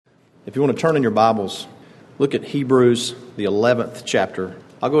If you want to turn in your Bibles, look at Hebrews, the 11th chapter.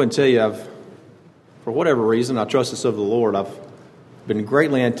 I'll go ahead and tell you, for whatever reason, I trust this of the Lord, I've been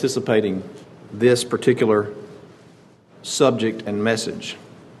greatly anticipating this particular subject and message.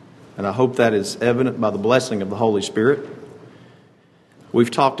 And I hope that is evident by the blessing of the Holy Spirit. We've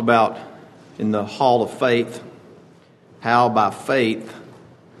talked about in the Hall of Faith how by faith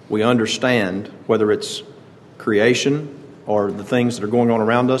we understand, whether it's creation or the things that are going on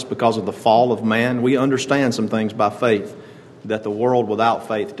around us because of the fall of man, we understand some things by faith that the world without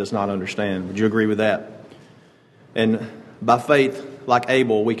faith does not understand. Would you agree with that? And by faith, like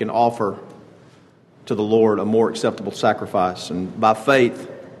Abel, we can offer to the Lord a more acceptable sacrifice. And by faith,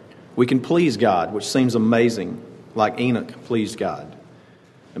 we can please God, which seems amazing, like Enoch pleased God.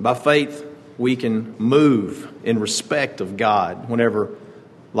 And by faith, we can move in respect of God whenever,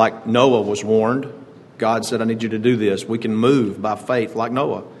 like Noah was warned, God said, I need you to do this. We can move by faith like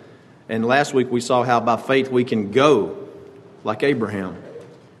Noah. And last week we saw how by faith we can go like Abraham.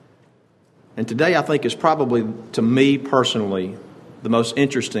 And today I think is probably, to me personally, the most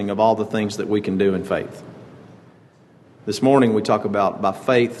interesting of all the things that we can do in faith. This morning we talk about by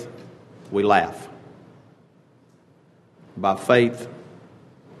faith we laugh. By faith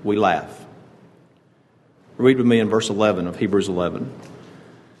we laugh. Read with me in verse 11 of Hebrews 11.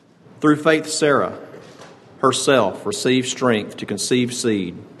 Through faith Sarah herself received strength to conceive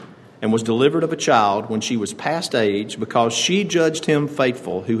seed and was delivered of a child when she was past age because she judged him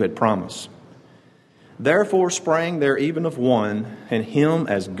faithful who had promised. Therefore sprang there even of one, and him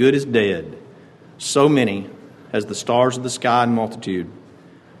as good as dead, so many as the stars of the sky in multitude,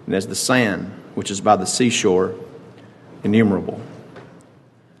 and as the sand which is by the seashore innumerable.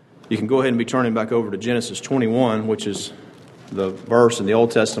 You can go ahead and be turning back over to Genesis 21, which is the verse in the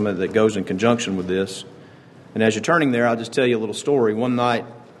Old Testament that goes in conjunction with this. And as you're turning there, I'll just tell you a little story. One night,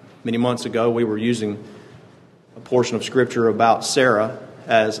 many months ago, we were using a portion of Scripture about Sarah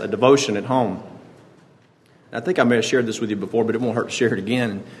as a devotion at home. I think I may have shared this with you before, but it won't hurt to share it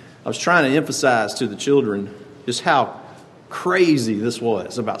again. I was trying to emphasize to the children just how crazy this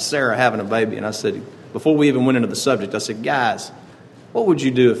was about Sarah having a baby. And I said, before we even went into the subject, I said, guys, what would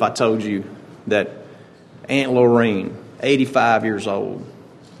you do if I told you that Aunt Lorraine, 85 years old,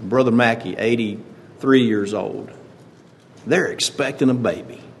 Brother Mackey, 83 years old, they're expecting a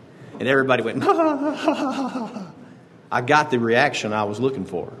baby? And everybody went, I got the reaction I was looking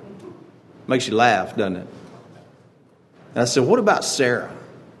for. Makes you laugh, doesn't it? And I said, what about Sarah?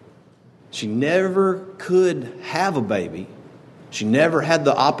 She never could have a baby. She never had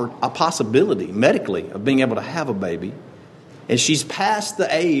the possibility medically of being able to have a baby. And she's past the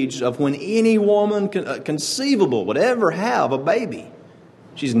age of when any woman conceivable would ever have a baby.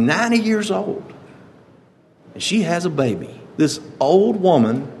 She's 90 years old. And she has a baby. This old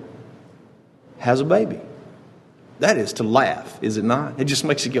woman has a baby. That is to laugh, is it not? It just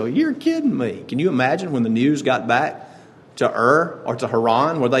makes you go, you're kidding me. Can you imagine when the news got back to or to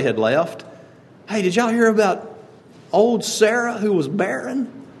Haran where they had left? Hey, did y'all hear about old Sarah who was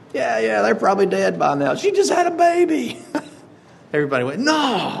barren? Yeah, they're probably dead by now. She just had a baby. Everybody went,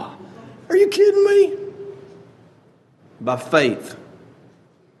 no, are you kidding me? By faith,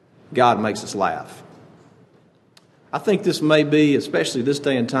 God makes us laugh. I think this may be, especially this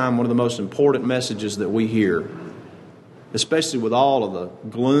day and time, one of the most important messages that we hear, especially with all of the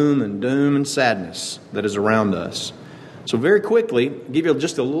gloom and doom and sadness that is around us. So very quickly, give you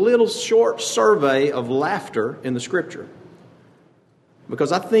just a little short survey of laughter in the Scripture.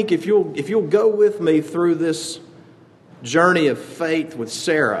 Because I think if you'll go with me through this journey of faith with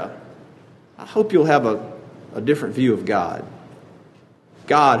Sarah, I hope you'll have a different view of God.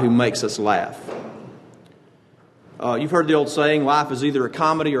 God who makes us laugh. You've heard the old saying, life is either a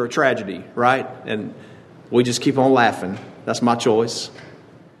comedy or a tragedy, right? And we just keep on laughing. That's my choice.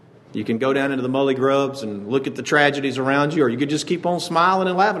 You can go down into the Mully Grubs and look at the tragedies around you, or you could just keep on smiling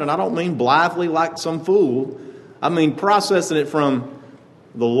and laughing. And I don't mean blithely like some fool. I mean processing it from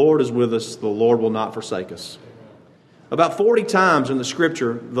the Lord is with us, the Lord will not forsake us. About 40 times in the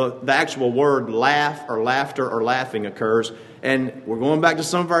Scripture, the actual word laugh or laughter or laughing occurs. And we're going back to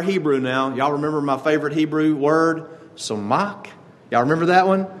some of our Hebrew now. Y'all remember my favorite Hebrew word? Samak. Y'all remember that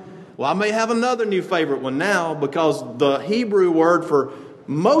one? Well, I may have another new favorite one now because the Hebrew word for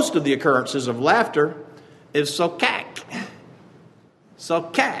most of the occurrences of laughter is sokak.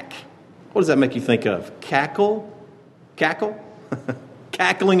 Sokak. What does that make you think of? Cackle? Cackle?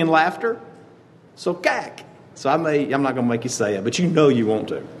 Cackling and laughter? Sokak. So I'm not going to make you say it, but you know you want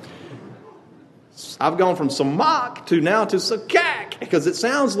to. I've gone from samak to now to sakak because it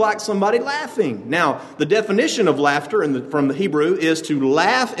sounds like somebody laughing. Now, the definition of laughter from the Hebrew is to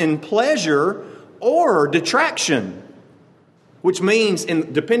laugh in pleasure or detraction, which means,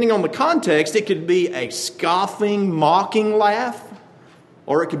 depending on the context, it could be a scoffing, mocking laugh,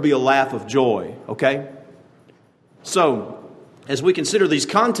 or it could be a laugh of joy, okay? So, as we consider these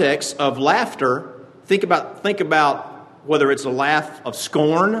contexts of laughter, think about whether it's a laugh of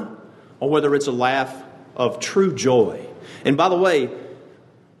scorn or whether it's a laugh of true joy. And by the way,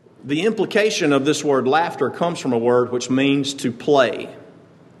 the implication of this word laughter comes from a word which means to play,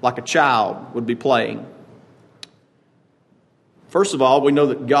 like a child would be playing. First of all, we know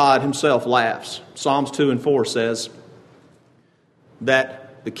that God himself laughs. Psalms 2 and 4 says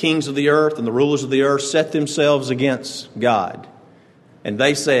that the kings of the earth and the rulers of the earth set themselves against God. And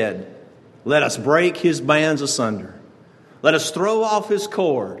they said, "Let us break his bands asunder. Let us throw off his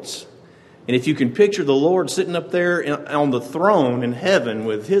cords." And if you can picture the Lord sitting up there on the throne in heaven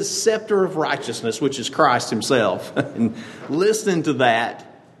with his scepter of righteousness, which is Christ himself, and listen to that,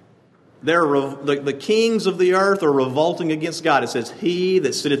 the kings of the earth are revolting against God. It says, "He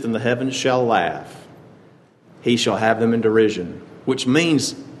that sitteth in the heavens shall laugh. He shall have them in derision." Which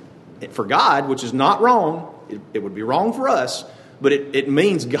means, for God, which is not wrong, it would be wrong for us, but it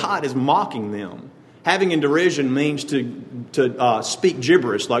means God is mocking them. Having in derision means to speak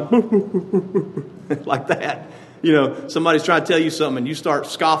gibberish, like like that. You know, somebody's trying to tell you something and you start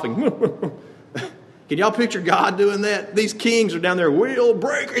scoffing. Can y'all picture God doing that? These kings are down there, "We'll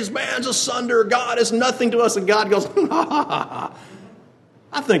break his bands asunder. God is nothing to us." And God goes, "Ha ha ha ha."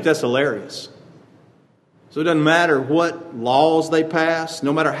 I think that's hilarious. So it doesn't matter what laws they pass,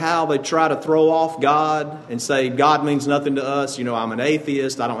 no matter how they try to throw off God and say, God means nothing to us. You know, I'm an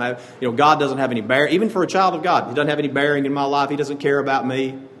atheist. I don't have, God doesn't have any bearing. Even for a child of God, he doesn't have any bearing in my life. He doesn't care about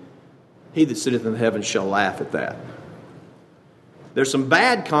me. He that sitteth in the heavens shall laugh at that. There's some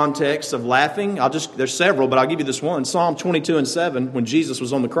bad contexts of laughing. There's several, but I'll give you this one. Psalm 22 and 7, when Jesus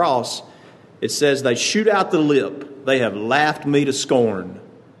was on the cross, it says, "They shoot out the lip. They have laughed me to scorn."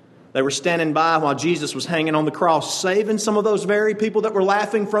 They were standing by while Jesus was hanging on the cross, saving some of those very people that were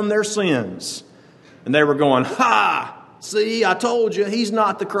laughing from their sins. And they were going, "Ha! See, I told you, he's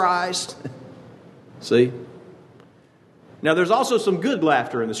not the Christ." See? Now, there's also some good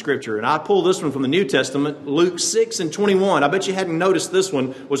laughter in the Scripture, and I pulled this one from the New Testament, Luke 6 and 21. I bet you hadn't noticed this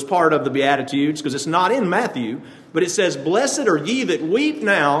one was part of the Beatitudes, because it's not in Matthew, but it says, "Blessed are ye that weep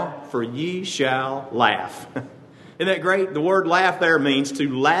now, for ye shall laugh." Isn't that great? The word laugh there means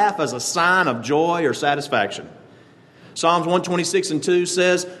to laugh as a sign of joy or satisfaction. Psalms 126 and 2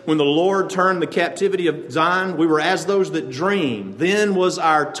 says, "When the Lord turned the captivity of Zion, we were as those that dream. Then was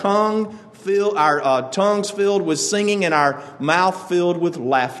our tongues filled with singing and our mouth filled with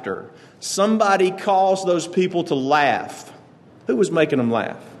laughter." Somebody caused those people to laugh. Who was making them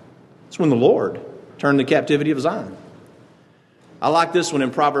laugh? It's when the Lord turned the captivity of Zion. I like this one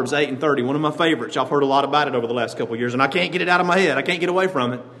in Proverbs 8 and 30, one of my favorites. Y'all have heard a lot about it over the last couple of years, and I can't get it out of my head. I can't get away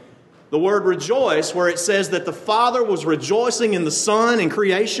from it. The word rejoice, where it says that the Father was rejoicing in the Son in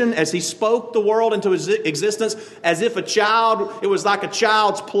creation as he spoke the world into existence, as if it was like a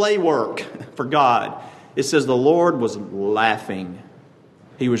child's play work for God. It says the Lord was laughing.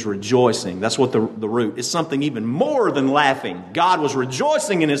 He was rejoicing. That's what the root is. Something even more than laughing. God was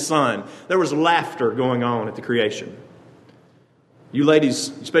rejoicing in his Son. There was laughter going on at the creation. You ladies,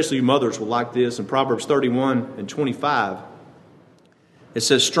 especially you mothers, will like this. In Proverbs 31 and 25, it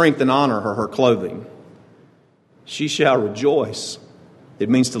says, "Strength and honor are her clothing. She shall rejoice." It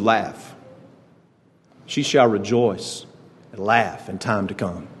means to laugh. She shall rejoice and laugh in time to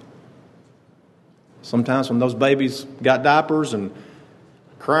come. Sometimes when those babies got diapers and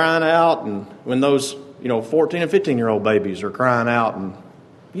crying out, and when those 14 and 15-year-old babies are crying out and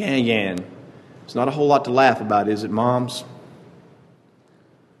yan, it's not a whole lot to laugh about, is it, moms?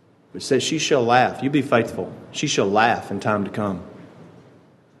 It says she shall laugh. You be faithful. She shall laugh in time to come.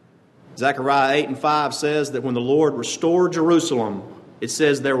 Zechariah 8 and 5 says that when the Lord restored Jerusalem, it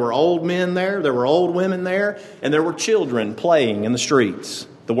says there were old men there were old women there, and there were children playing in the streets.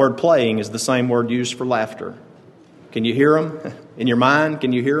 The word playing is the same word used for laughter. Can you hear them in your mind?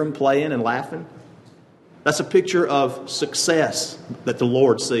 Can you hear them playing and laughing? That's a picture of success that the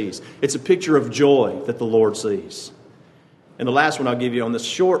Lord sees. It's a picture of joy that the Lord sees. And the last one I'll give you on this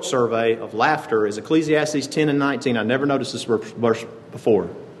short survey of laughter is Ecclesiastes 10 and 19. I never noticed this verse before.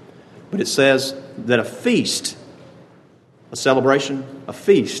 But it says that a feast, a celebration, a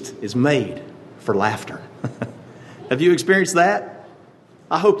feast is made for laughter. Have you experienced that?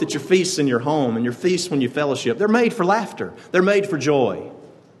 I hope that your feasts in your home and your feasts when you fellowship, they're made for laughter. They're made for joy.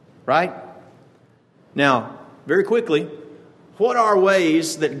 Right? Now, very quickly, what are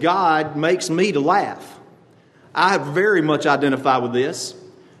ways that God makes me to laugh? I very much identify with this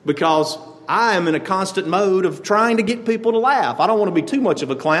because I am in a constant mode of trying to get people to laugh. I don't want to be too much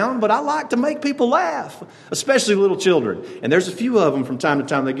of a clown, but I like to make people laugh, especially little children. And there's a few of them from time to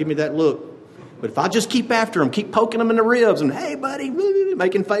time that give me that look. But if I just keep after them, keep poking them in the ribs and, hey, buddy,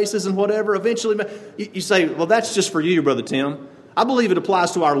 making faces and whatever, eventually you say, well, that's just for you, Brother Tim. I believe it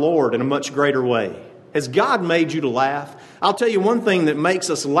applies to our Lord in a much greater way. Has God made you to laugh? I'll tell you one thing that makes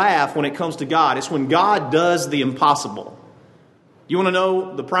us laugh when it comes to God. It's when God does the impossible. You want to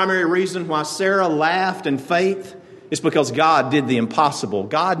know the primary reason why Sarah laughed in faith? It's because God did the impossible.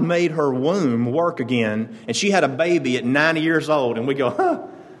 God made her womb work again, and she had a baby at 90 years old. And we go,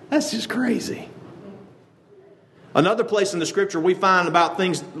 that's just crazy. Another place in the Scripture we find about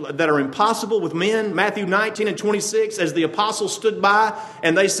things that are impossible with men, Matthew 19 and 26, as the apostles stood by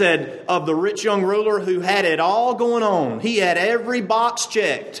and they said of the rich young ruler who had it all going on, he had every box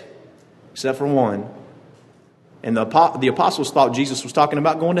checked except for one. And the apostles thought Jesus was talking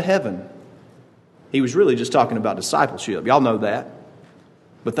about going to heaven. He was really just talking about discipleship. Y'all know that.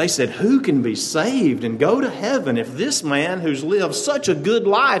 But they said, who can be saved and go to heaven if this man who's lived such a good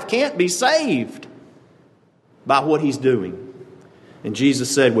life can't be saved by what he's doing? And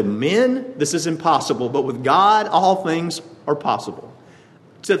Jesus said, with men, this is impossible, but with God, all things are possible.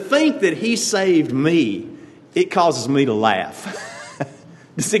 To think that he saved me, it causes me to laugh.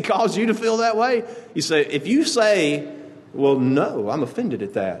 Does it cause you to feel that way? You say, if you say, well, no, I'm offended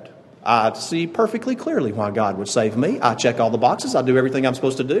at that. I see perfectly clearly why God would save me. I check all the boxes. I do everything I'm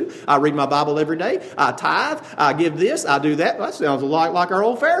supposed to do. I read my Bible every day. I tithe. I give this. I do that. That sounds a lot like our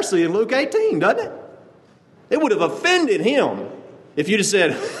old Pharisee in Luke 18, doesn't it? It would have offended him if you'd have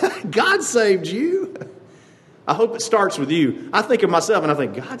said, God saved you. I hope it starts with you. I think of myself and I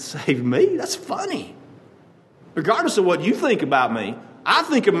think, God saved me? That's funny. Regardless of what you think about me, I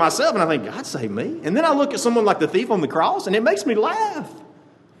think of myself and I think, God saved me. And then I look at someone like the thief on the cross and it makes me laugh.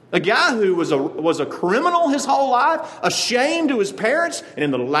 A guy who was a criminal his whole life, ashamed to his parents, and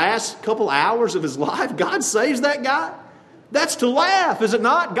in the last couple hours of his life, God saves that guy. That's to laugh, is it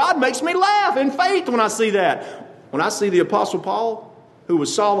not? God makes me laugh in faith when I see that. When I see the Apostle Paul, who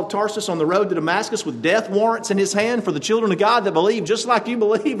was Saul of Tarsus on the road to Damascus with death warrants in his hand for the children of God that believe just like you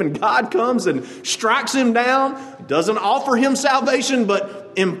believe, and God comes and strikes him down, doesn't offer him salvation,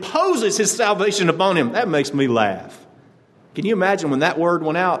 but imposes his salvation upon him. That makes me laugh. Can you imagine when that word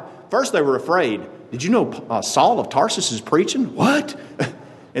went out? First they were afraid. Did you know Saul of Tarsus is preaching? What?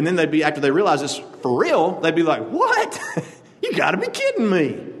 And then they'd be, after they realize it's for real, they'd be like, what? You got to be kidding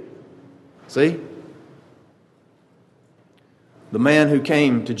me. See? The man who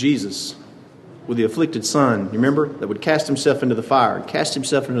came to Jesus with the afflicted son, you remember? That would cast himself into the fire, cast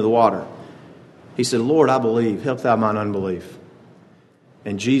himself into the water. He said, Lord, I believe. Help thou mine unbelief.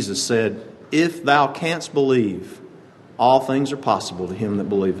 And Jesus said, if thou canst believe, all things are possible to him that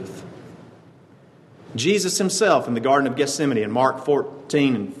believeth. Jesus himself in the Garden of Gethsemane in Mark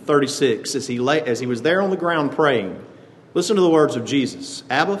 14 and 36, as he was there on the ground praying, listen to the words of Jesus.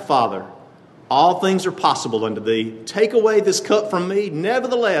 Abba, Father, all things are possible unto thee. Take away this cup from me.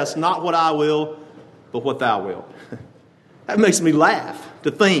 Nevertheless, not what I will, but what thou wilt. That makes me laugh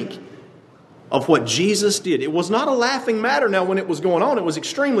to think of what Jesus did. It was not a laughing matter now when it was going on. It was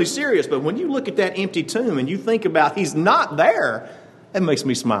extremely serious. But when you look at that empty tomb and you think about he's not there, that makes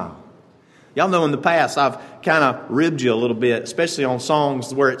me smile. Y'all know in the past I've kind of ribbed you a little bit, especially on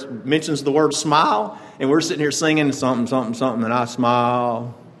songs where it mentions the word smile. And we're sitting here singing something, something, something, and I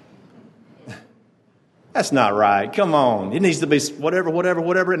smile. That's not right. Come on. It needs to be whatever, whatever,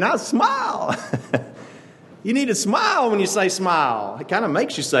 whatever, and I smile. You need to smile when you say smile. It kind of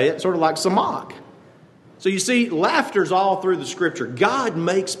makes you say it, sort of like samak. So you see, laughter's all through the Scripture. God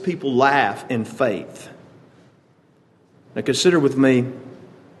makes people laugh in faith. Now consider with me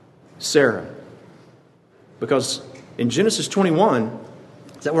Sarah. Because in Genesis 21,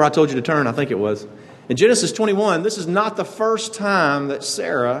 is that where I told you to turn? I think it was. In Genesis 21, this is not the first time that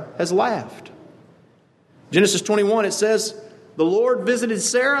Sarah has laughed. Genesis 21, it says, the Lord visited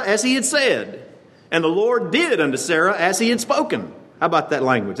Sarah as he had said, and the Lord did unto Sarah as he had spoken. How about that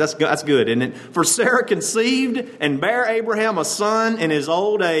language? That's good, isn't it? For Sarah conceived and bare Abraham a son in his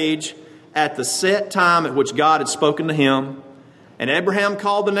old age at the set time at which God had spoken to him. And Abraham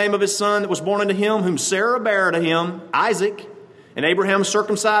called the name of his son that was born unto him, whom Sarah bare to him, Isaac. And Abraham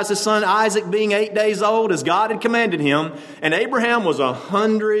circumcised his son Isaac, being 8 days old, as God had commanded him. And Abraham was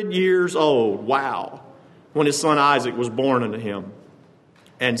 100 years old. Wow. When his son Isaac was born unto him.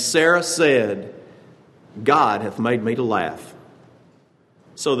 And Sarah said, God hath made me to laugh,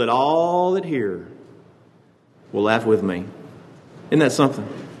 so that all that hear will laugh with me. Isn't that something?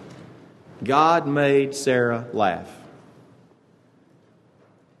 God made Sarah laugh.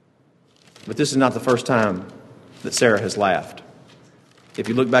 But this is not the first time that Sarah has laughed. If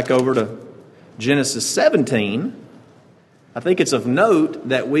you look back over to Genesis 17, I think it's of note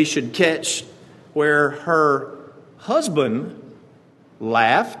that we should catch where her husband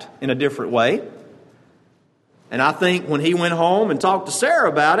laughed in a different way. And I think when he went home and talked to Sarah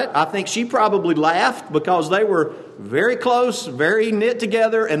about it, I think she probably laughed because they were very close, very knit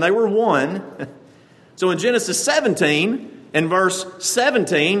together, and they were one. So in Genesis 17, in verse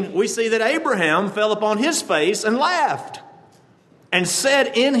 17, we see that Abraham fell upon his face and laughed and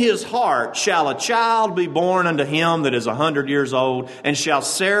said in his heart, shall a child be born unto him that is 100 years old, and shall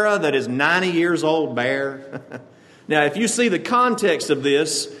Sarah that is 90 years old bear? Now, if you see the context of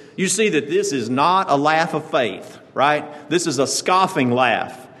this, you see that this is not a laugh of faith, right? This is a scoffing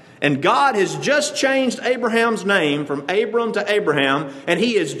laugh. And God has just changed Abraham's name from Abram to Abraham, and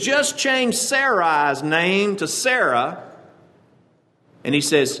He has just changed Sarai's name to Sarah. And He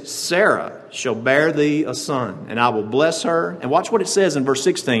says, Sarah shall bear thee a son, and I will bless her. And watch what it says in verse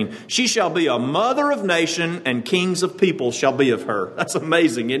 16. She shall be a mother of nation, and kings of people shall be of her. That's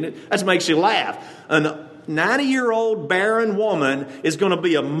amazing, isn't it? That makes you laugh. An 90-year-old barren woman is going to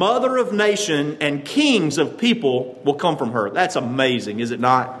be a mother of nation, and kings of people will come from her. That's amazing, is it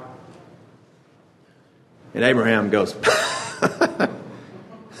not? And Abraham goes,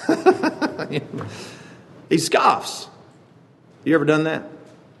 he scoffs. You ever done that?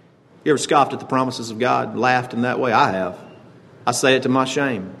 You ever scoffed at the promises of God, laughed in that way? I have. I say it to my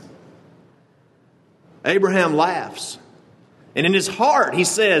shame. Abraham laughs. And in his heart, he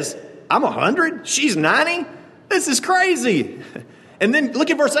says, I'm 100? She's 90? This is crazy. And then look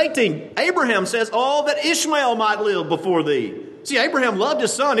at verse 18. Abraham says, oh, that Ishmael might live before thee. See, Abraham loved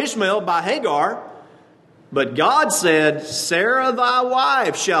his son Ishmael by Hagar. But God said, Sarah thy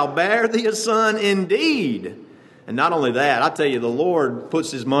wife shall bear thee a son indeed. And not only that, I tell you, the Lord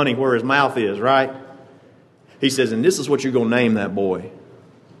puts His money where His mouth is, right? He says, and this is what you're going to name that boy.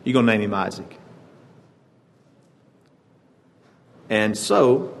 You're going to name him Isaac. And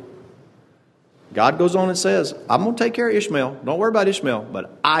so, God goes on and says, I'm going to take care of Ishmael. Don't worry about Ishmael.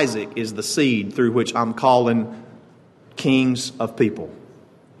 But Isaac is the seed through which I'm calling kings of people.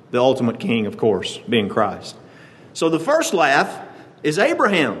 The ultimate king, of course, being Christ. So the first laugh is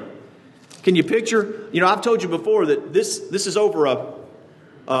Abraham. Can you picture? You know, I've told you before that this is over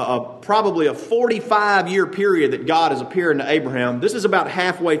probably a 45-year period that God has appeared to Abraham. This is about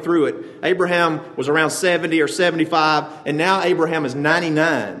halfway through it. Abraham was around 70 or 75, and now Abraham is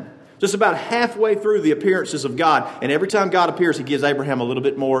 99. Just about halfway through the appearances of God. And every time God appears, He gives Abraham a little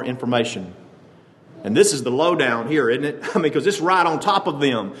bit more information. And this is the lowdown here, isn't it? I mean, because it's right on top of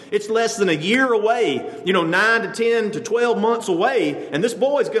them. It's less than a year away, 9 to 10 to 12 months away, and this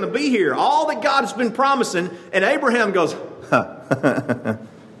boy's going to be here. All that God has been promising, and Abraham goes,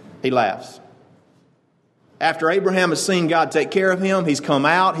 he laughs. After Abraham has seen God take care of him, he's come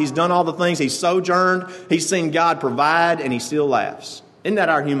out, he's done all the things, he's sojourned, he's seen God provide, and he still laughs. Isn't that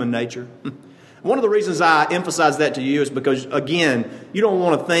our human nature? One of the reasons I emphasize that to you is because, again, you don't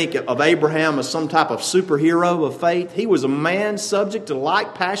want to think of Abraham as some type of superhero of faith. He was a man subject to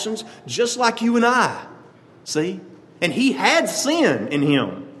like passions, just like you and I. See? And he had sin in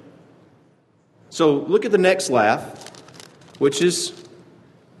him. So look at the next laugh, which is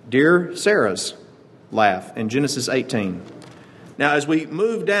dear Sarah's laugh in Genesis 18. Now, as we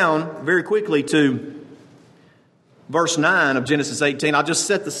move down very quickly to verse 9 of Genesis 18, I'll just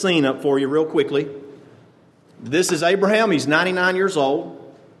set the scene up for you real quickly. This is Abraham. He's 99 years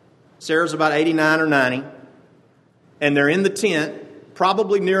old. Sarah's about 89 or 90. And they're in the tent,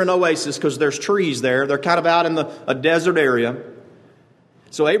 probably near an oasis because there's trees there. They're kind of out in a desert area.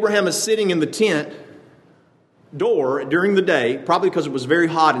 So Abraham is sitting in the tent door during the day, probably because it was very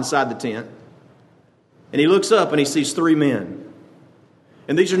hot inside the tent. And he looks up and he sees 3 men.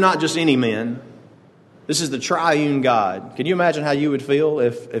 And these are not just any men. This is the triune God. Can you imagine how you would feel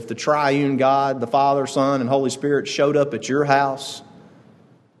if the triune God, the Father, Son, and Holy Spirit showed up at your house?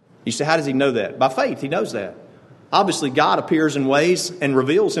 You say, how does He know that? By faith, He knows that. Obviously, God appears in ways and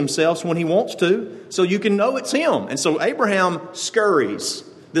reveals Himself when He wants to, so you can know it's Him. And so Abraham scurries.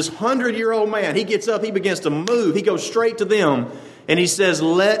 This 100-year-old man, he gets up, he begins to move. He goes straight to them, and he says,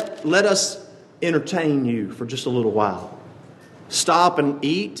 let us entertain you for just a little while. Stop and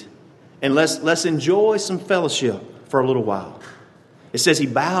eat. And let's enjoy some fellowship for a little while. It says he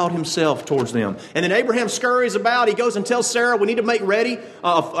bowed himself towards them. And then Abraham scurries about. He goes and tells Sarah, we need to make ready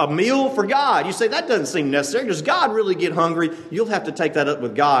a meal for God. You say, that doesn't seem necessary. Does God really get hungry? You'll have to take that up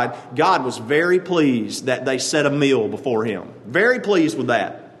with God. God was very pleased that they set a meal before him. Very pleased with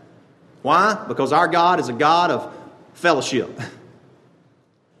that. Why? Because our God is a God of fellowship.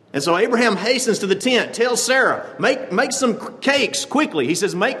 And so Abraham hastens to the tent, tells Sarah, make some cakes quickly. He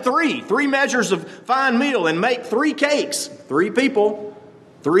says, make three measures of fine meal, and make 3 cakes. 3 people,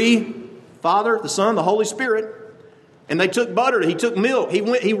 3, Father, the Son, the Holy Spirit. And they took butter, he took milk.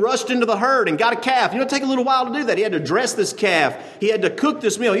 He rushed into the herd and got a calf. It'd take a little while to do that. He had to dress this calf. He had to cook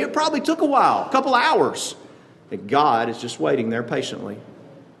this meal. It probably took a while, a couple hours. And God is just waiting there patiently.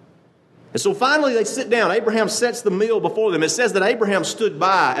 And so finally they sit down. Abraham sets the meal before them. It says that Abraham stood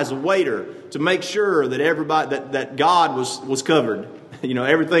by as a waiter to make sure that everybody that God was covered.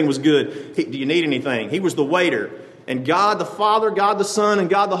 Everything was good. Do you need anything? He was the waiter. And God the Father, God the Son, and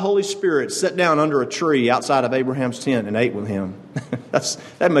God the Holy Spirit sat down under a tree outside of Abraham's tent and ate with him.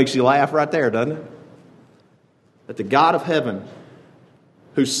 That makes you laugh right there, doesn't it? That the God of heaven,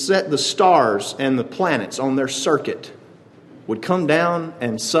 who set the stars and the planets on their circuit, would come down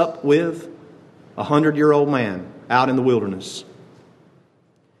and sup with a 100-year-old man out in the wilderness.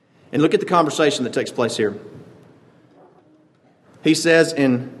 And look at the conversation that takes place here. He says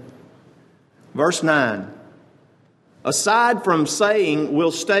in verse 9, aside from saying,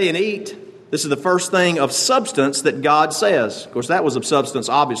 we'll stay and eat, this is the first thing of substance that God says. Of course, that was of substance,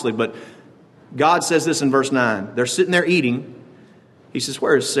 obviously, but God says this in verse 9. They're sitting there eating. He says,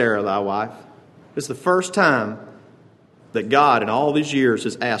 where is Sarah, thy wife? It's the first time that God in all these years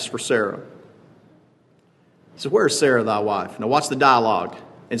has asked for Sarah. He says, where is Sarah, thy wife? Now watch the dialogue.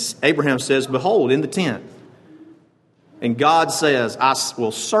 And Abraham says, behold, in the tent. And God says, I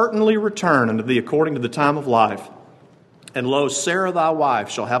will certainly return unto thee according to the time of life. And lo, Sarah thy wife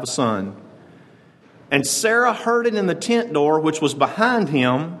shall have a son. And Sarah heard it in the tent door, which was behind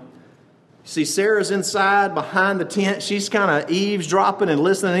him. See, Sarah's inside behind the tent. She's kind of eavesdropping and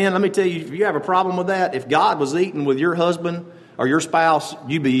listening in. Let me tell you, if you have a problem with that, if God was eating with your husband or your spouse,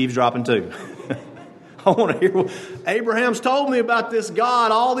 you'd be eavesdropping too. I want to hear what Abraham's told me about this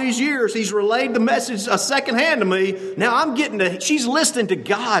God all these years. He's relayed the message secondhand to me. Now she's listening to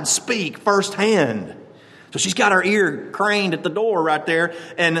God speak firsthand. So she's got her ear craned at the door right there.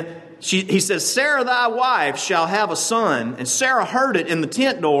 And he says, Sarah thy wife shall have a son. And Sarah heard it in the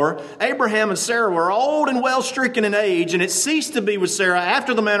tent door. Abraham and Sarah were old and well stricken in age, and it ceased to be with Sarah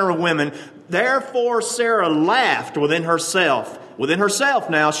after the manner of women. Therefore Sarah laughed within herself. Within herself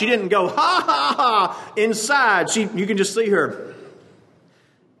now. She didn't go, ha, ha, ha, inside. You can just see her.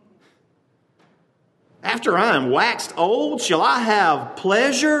 After I am waxed old, shall I have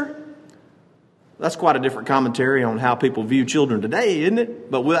pleasure? That's quite a different commentary on how people view children today, isn't it?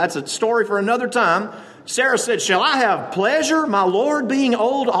 But that's a story for another time. Sarah said, shall I have pleasure, my Lord, being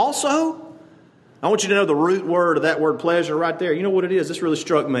old also? I want you to know the root word of that word pleasure right there. You know what it is? This really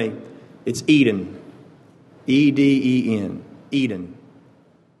struck me. It's Eden. E-D-E-N. Eden.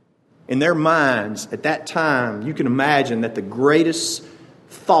 In their minds, at that time, you can imagine that the greatest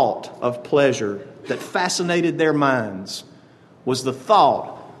thought of pleasure that fascinated their minds was the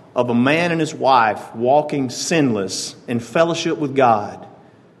thought of a man and his wife walking sinless in fellowship with God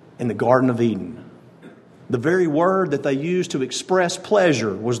in the Garden of Eden. The very word that they used to express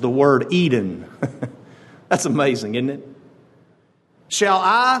pleasure was the word Eden. That's amazing, isn't it? Shall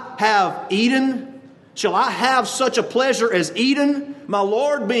I have Eden? Shall I have such a pleasure as Eden, my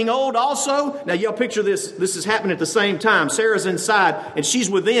Lord being old also? Now, y'all picture this. This is happening at the same time. Sarah's inside, and she's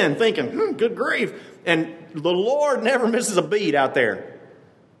within thinking, good grief. And the Lord never misses a beat out there.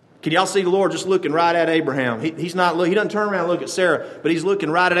 Can y'all see the Lord just looking right at Abraham? He doesn't turn around and look at Sarah, but he's looking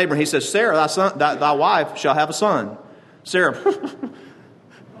right at Abraham. He says, Sarah, thy wife shall have a son. Sarah.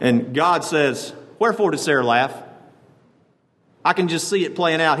 And God says, wherefore did Sarah laugh? I can just see it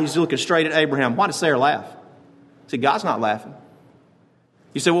playing out. He's looking straight at Abraham. Why did Sarah laugh? See, God's not laughing.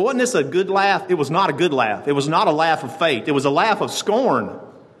 You say, well, wasn't this a good laugh? It was not a good laugh. It was not a laugh of faith. It was a laugh of scorn.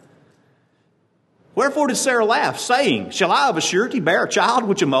 Wherefore did Sarah laugh, saying, shall I of a surety bear a child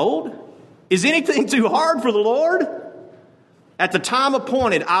which am old? Is anything too hard for the Lord? At the time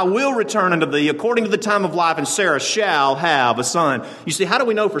appointed, I will return unto thee according to the time of life, and Sarah shall have a son. You see, how do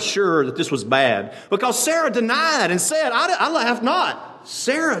we know for sure that this was bad? Because Sarah denied and said, I laugh not.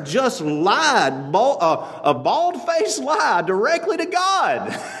 Sarah just lied, a bald-faced lie directly to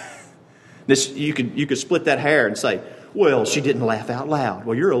God. You could split that hair and say, well, she didn't laugh out loud.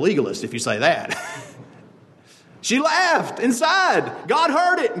 Well, you're a legalist if you say that. She laughed inside. God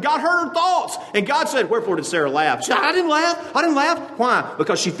heard it. And God heard her thoughts. And God said, wherefore did Sarah laugh? She said, I didn't laugh. I didn't laugh. Why?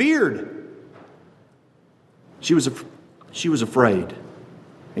 Because she feared. She was afraid.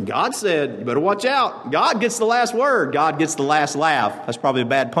 And God said, you better watch out. God gets the last word. God gets the last laugh. That's probably a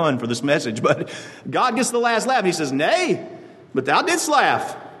bad pun for this message, but God gets the last laugh. He says, nay, but thou didst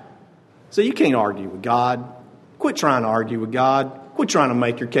laugh. So you can't argue with God. Quit trying to argue with God. Quit trying to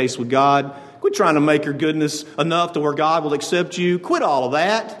make your case with God. Quit trying to make your goodness enough to where God will accept you. Quit all of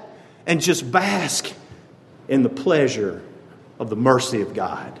that and just bask in the pleasure of the mercy of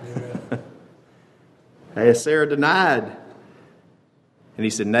God. Hey, Sarah denied. And he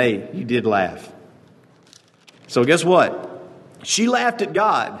said, nay, you did laugh. So guess what? She laughed at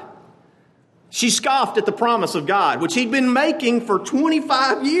God. She scoffed at the promise of God, which he'd been making for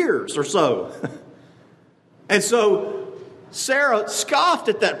 25 years or so. And so Sarah scoffed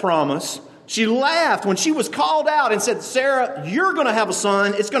at that promise. She laughed when she was called out and said, Sarah, you're going to have a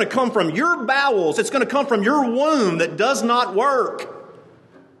son. It's going to come from your bowels. It's going to come from your womb that does not work.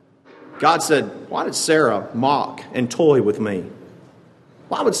 God said, why did Sarah mock and toy with me?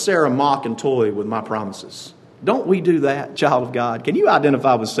 Why would Sarah mock and toy with my promises? Don't we do that, child of God? Can you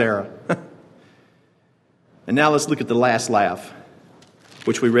identify with Sarah? And now let's look at the last laugh,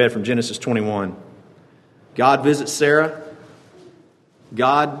 which we read from Genesis 21. God visits Sarah.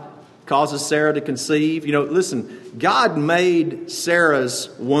 God causes Sarah to conceive. You know, listen, God made Sarah's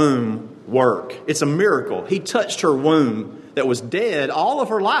womb work. It's a miracle. He touched her womb that was dead all of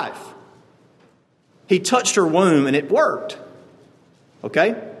her life. He touched her womb and it worked.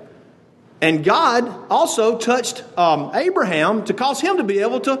 Okay? And God also touched Abraham to cause him to be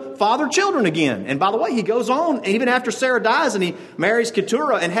able to father children again. And by the way, he goes on even after Sarah dies and he marries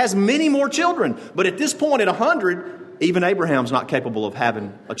Keturah and has many more children. But at this point at 100, even Abraham's not capable of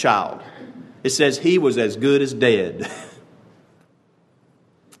having a child. It says he was as good as dead.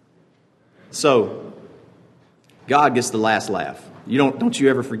 So, God gets the last laugh. Don't you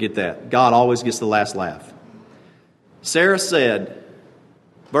ever forget that. God always gets the last laugh. Sarah said,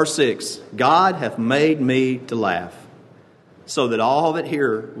 verse 6, God hath made me to laugh, so that all that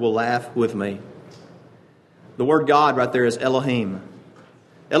hear will laugh with me. The word God right there is Elohim.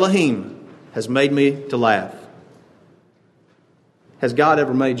 Elohim has made me to laugh. Has God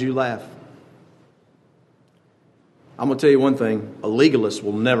ever made you laugh? I'm going to tell you one thing. A legalist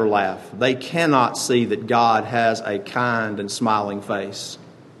will never laugh. They cannot see that God has a kind and smiling face.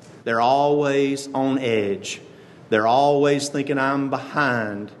 They're always on edge. They're always thinking, I'm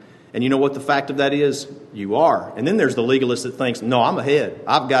behind. And you know what the fact of that is? You are. And then there's the legalist that thinks, no, I'm ahead.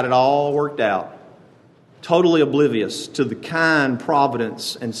 I've got it all worked out. Totally oblivious to the kind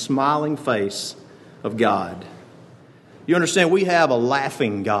providence and smiling face of God. You understand, we have a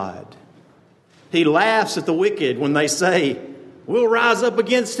laughing God. He laughs at the wicked when they say, we'll rise up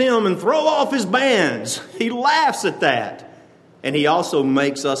against him and throw off his bands. He laughs at that. And he also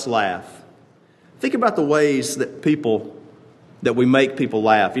makes us laugh. Think about the ways that we make people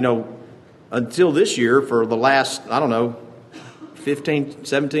laugh. You know, until this year, for the last, 15,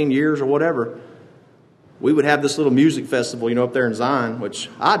 17 years or whatever, we would have this little music festival, up there in Zion, which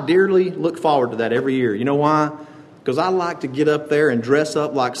I dearly look forward to that every year. You know why? Because I like to get up there and dress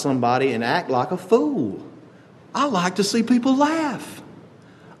up like somebody and act like a fool. I like to see people laugh.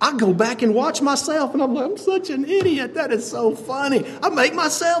 I go back and watch myself and I'm like, I'm such an idiot. That is so funny. I make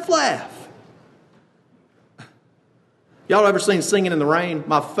myself laugh. Y'all ever seen Singing in the Rain?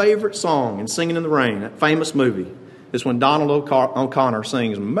 My favorite song in Singing in the Rain, that famous movie, is when Donald O'Connor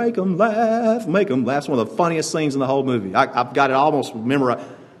sings, make 'em laugh, make 'em laugh. It's one of the funniest scenes in the whole movie. I've got it almost memorized.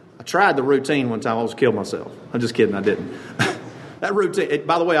 I tried the routine one time. I almost killed myself. I'm just kidding. I didn't. That routine,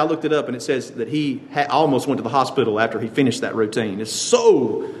 by the way, I looked it up and it says that he almost went to the hospital after he finished that routine. It's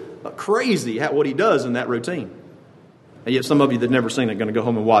so crazy what he does in that routine. And yet some of you that have never seen it are going to go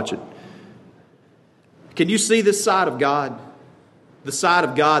home and watch it. Can you see this side of God? The side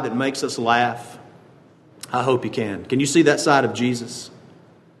of God that makes us laugh? I hope you can. Can you see that side of Jesus?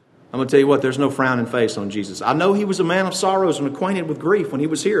 I'm going to tell you what, there's no frowning face on Jesus. I know he was a man of sorrows and acquainted with grief when he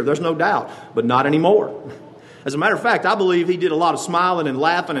was here. There's no doubt, but not anymore. As a matter of fact, I believe he did a lot of smiling and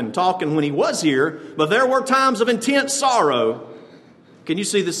laughing and talking when he was here, but there were times of intense sorrow. Can you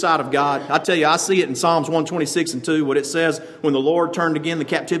see this side of God? I tell you, I see it in Psalms 126 and 2, what it says, when the Lord turned again the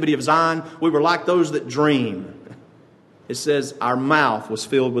captivity of Zion, we were like those that dream. It says, our mouth was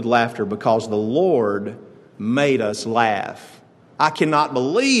filled with laughter because the Lord made us laugh. I cannot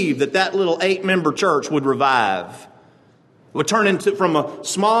believe that little 8-member church would revive. It would turn into from a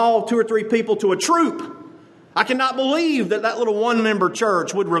small 2 or 3 people to a troop. I cannot believe that little one-member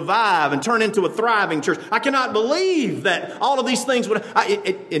church would revive and turn into a thriving church. I cannot believe that all of these things would...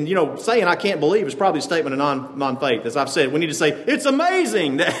 saying I can't believe is probably a statement of non-faith. As I've said, we need to say, it's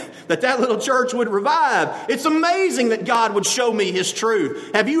amazing that little church would revive. It's amazing that God would show me His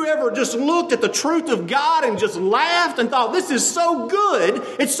truth. Have you ever just looked at the truth of God and just laughed and thought, this is so good,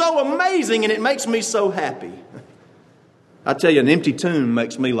 it's so amazing, and it makes me so happy? I tell you, an empty tomb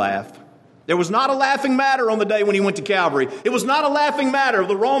makes me laugh. There was not a laughing matter on the day when He went to Calvary. It was not a laughing matter of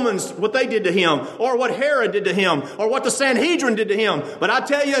the Romans, what they did to Him, or what Herod did to Him, or what the Sanhedrin did to Him. But I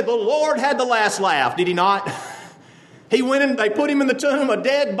tell you, the Lord had the last laugh, did He not? He went in, they put Him in the tomb, a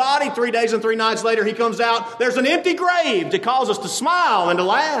dead body. 3 days and 3 nights later, He comes out. There's an empty grave to cause us to smile and to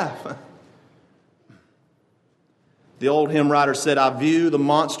laugh. The old hymn writer said, I view the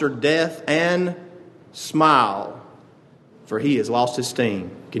monster death and smile, for he has lost his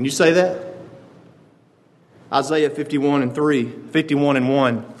sting. Can you say that? Isaiah 51 and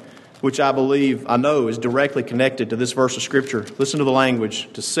 1, which I know is directly connected to this verse of Scripture. Listen to the language,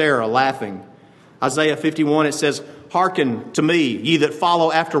 to Sarah laughing. Isaiah 51, it says, Hearken to me, ye that follow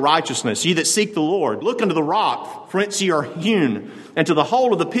after righteousness, ye that seek the Lord. Look unto the rock, whence ye are hewn, and to the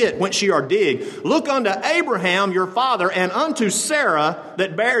hole of the pit, whence ye are digged. Look unto Abraham your father, and unto Sarah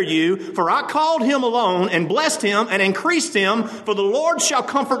that bare you. For I called him alone, and blessed him, and increased him. For the Lord shall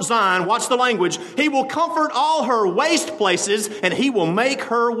comfort Zion. Watch the language. He will comfort all her waste places, and He will make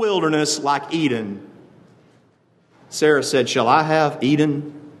her wilderness like Eden. Sarah said, Shall I have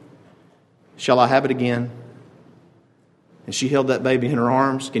Eden? Shall I have it again? And she held that baby in her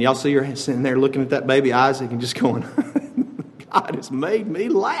arms. Can y'all see her sitting there looking at that baby Isaac and just going, God has made me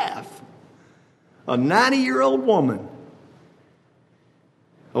laugh. A 90-year-old woman.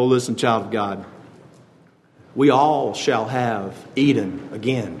 Oh, listen, child of God. We all shall have Eden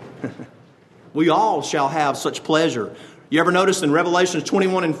again. We all shall have such pleasure. You ever notice in Revelation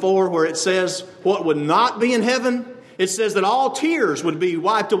 21 and 4 where it says what would not be in heaven? It says that all tears would be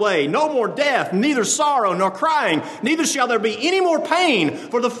wiped away. No more death, neither sorrow nor crying. Neither shall there be any more pain,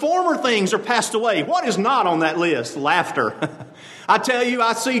 for the former things are passed away. What is not on that list? Laughter. I tell you,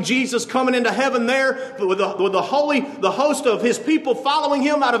 I see Jesus coming into heaven there with the host of His people following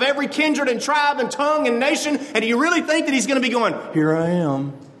Him out of every kindred and tribe and tongue and nation. And do you really think that He's going to be going, here I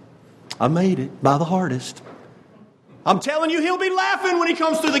am. I made it by the hardest. I'm telling you, He'll be laughing when He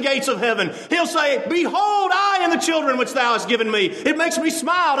comes through the gates of heaven. He'll say, behold, I and the children which Thou hast given me. It makes me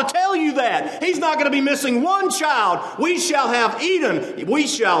smile to tell you that. He's not going to be missing one child. We shall have Eden. We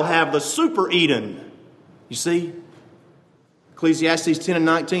shall have the super Eden. You see? Ecclesiastes 10 and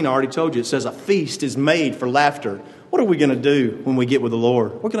 19, I already told you, it says a feast is made for laughter. What are we going to do when we get with the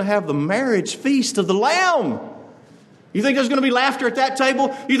Lord? We're going to have the marriage feast of the Lamb. You think there's going to be laughter at that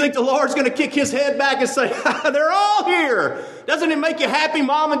table? You think the Lord's going to kick His head back and say, they're all here? Doesn't it make you happy,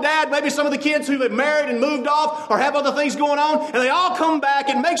 Mom and Dad? Maybe some of the kids who have married and moved off or have other things going on, and they all come back.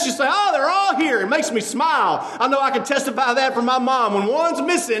 It makes you say, oh, they're all here. It makes me smile. I know I can testify that from my mom. When one's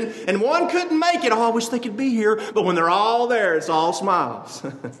missing and one couldn't make it, oh, I wish they could be here. But when they're all there, it's all smiles.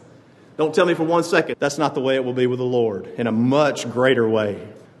 Don't tell me for 1 second that's not the way it will be with the Lord, in a much greater way.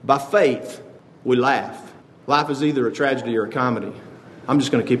 By faith, we laugh. Life is either a tragedy or a comedy. I'm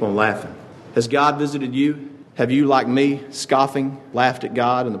just going to keep on laughing. Has God visited you? Have you, like me, scoffing, laughed at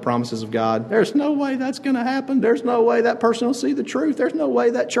God and the promises of God? There's no way that's going to happen. There's no way that person will see the truth. There's no way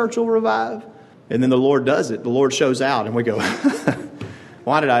that church will revive. And then the Lord does it. The Lord shows out and we go,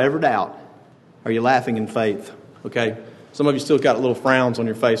 why did I ever doubt? Are you laughing in faith? Okay. Some of you still got little frowns on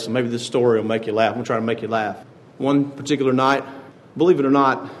your face, so maybe this story will make you laugh. I'm going to try to make you laugh. One particular night, believe it or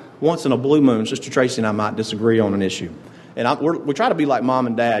not, once in a blue moon, Sister Tracy and I might disagree on an issue. And we try to be like Mom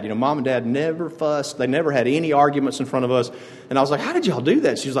and Dad. You know, Mom and Dad never fussed. They never had any arguments in front of us. And I was like, how did y'all do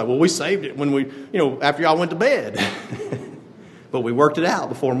that? She was like, well, we saved it when after y'all went to bed. But we worked it out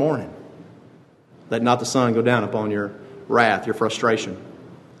before morning. Let not the sun go down upon your wrath, your frustration.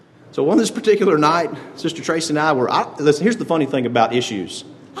 So on this particular night, Sister Tracy and I listen, here's the funny thing about issues.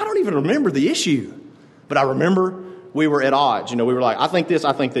 I don't even remember the issue. But I remember we were at odds. You know, we were like, I think this,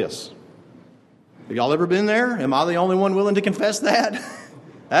 I think this. Have y'all ever been there? Am I the only one willing to confess that?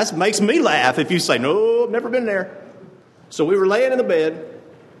 That makes me laugh if you say, no, I've never been there. So we were laying in the bed,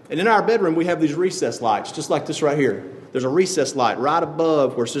 and in our bedroom we have these recess lights, just like this right here. There's a recess light right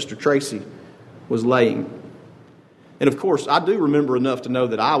above where Sister Tracy was laying. And of course, I do remember enough to know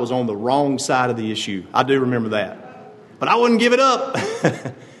that I was on the wrong side of the issue. I do remember that. But I wouldn't give it up.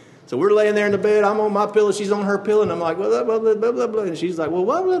 So we're laying there in the bed. I'm on my pillow. She's on her pillow. And I'm like, blah, blah, blah, blah, blah, blah. And she's like, well,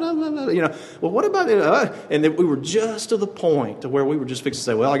 blah, blah, blah, blah, you know, well, what about it? And then we were just to the point to where we were just fixing to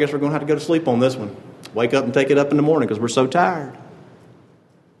say, well, I guess we're going to have to go to sleep on this one. wake up and take it up in the morning because we're so tired.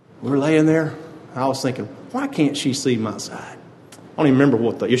 We're laying there. I was thinking, why can't she see my side? I don't even remember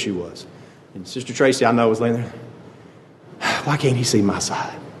what the issue was. And Sister Tracy, I know, was laying there. Why can't he see my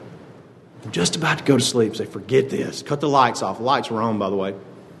side? I'm just about to go to sleep. Say, forget this. Cut the lights off. The lights were on, by the way.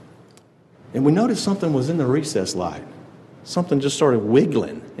 And we noticed something was in the recess light. Something just started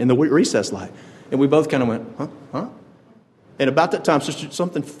wiggling in the recess light. And we both kind of went, huh? And about that time,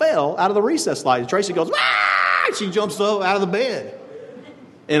 something fell out of the recess light. And Tracy goes, ah! She jumps up out of the bed.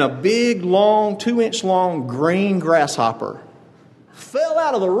 And a big, long, 2-inch long green grasshopper fell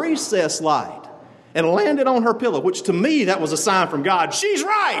out of the recess light and landed on her pillow, which to me, that was a sign from God. She's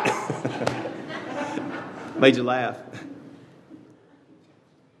right! Made you laugh.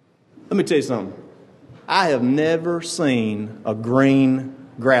 Let me tell you something. I have never seen a green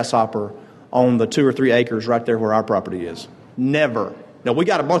grasshopper on the 2 or 3 acres right there where our property is. Never. Now, we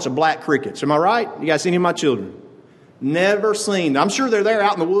got a bunch of black crickets. Am I right? You guys see any of my children? Never seen. I'm sure they're there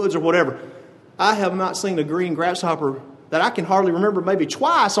out in the woods or whatever. I have not seen a green grasshopper that I can hardly remember maybe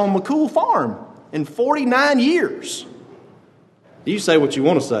twice on McCool Farm in 49 years. You say what you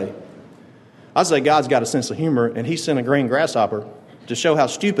want to say. I say God's got a sense of humor, and he sent a green grasshopper to show how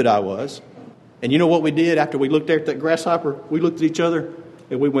stupid I was. And you know what we did after we looked at that grasshopper? We looked at each other,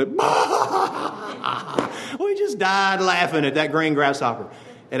 and we went, we just died laughing at that green grasshopper.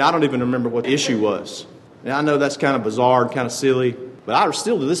 And I don't even remember what the issue was. And I know that's kind of bizarre and kind of silly, but I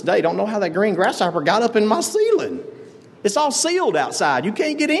still to this day don't know how that green grasshopper got up in my ceiling. It's all sealed outside. You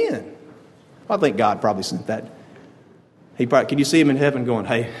can't get in. I think God probably sent that. Can you see him in heaven going,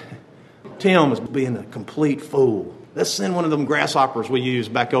 hey, Tim is being a complete fool. Let's send one of them grasshoppers we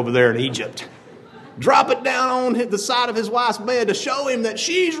used back over there in Egypt. Drop it down on the side of his wife's bed to show him that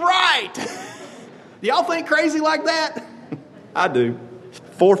she's right. Do y'all think crazy like that? I do.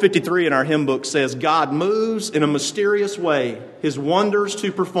 453 in our hymn book says, God moves in a mysterious way, his wonders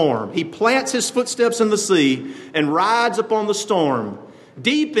to perform. He plants his footsteps in the sea and rides upon the storm.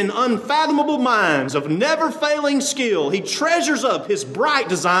 Deep in unfathomable minds of never-failing skill, he treasures up his bright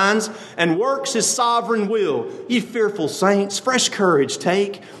designs and works his sovereign will. Ye fearful saints, fresh courage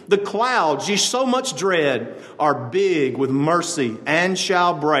take. The clouds ye so much dread are big with mercy and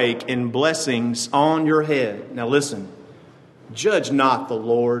shall break in blessings on your head. Now listen. Judge not the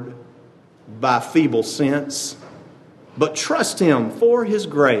Lord by feeble sense, but trust him for his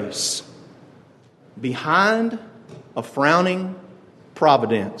grace. Behind a frowning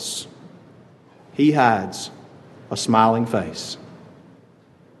providence, he hides a smiling face.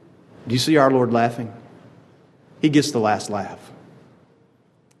 Do you see our Lord laughing? He gets the last laugh.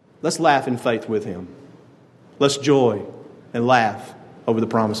 Let's laugh in faith with him. Let's joy and laugh over the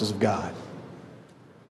promises of God.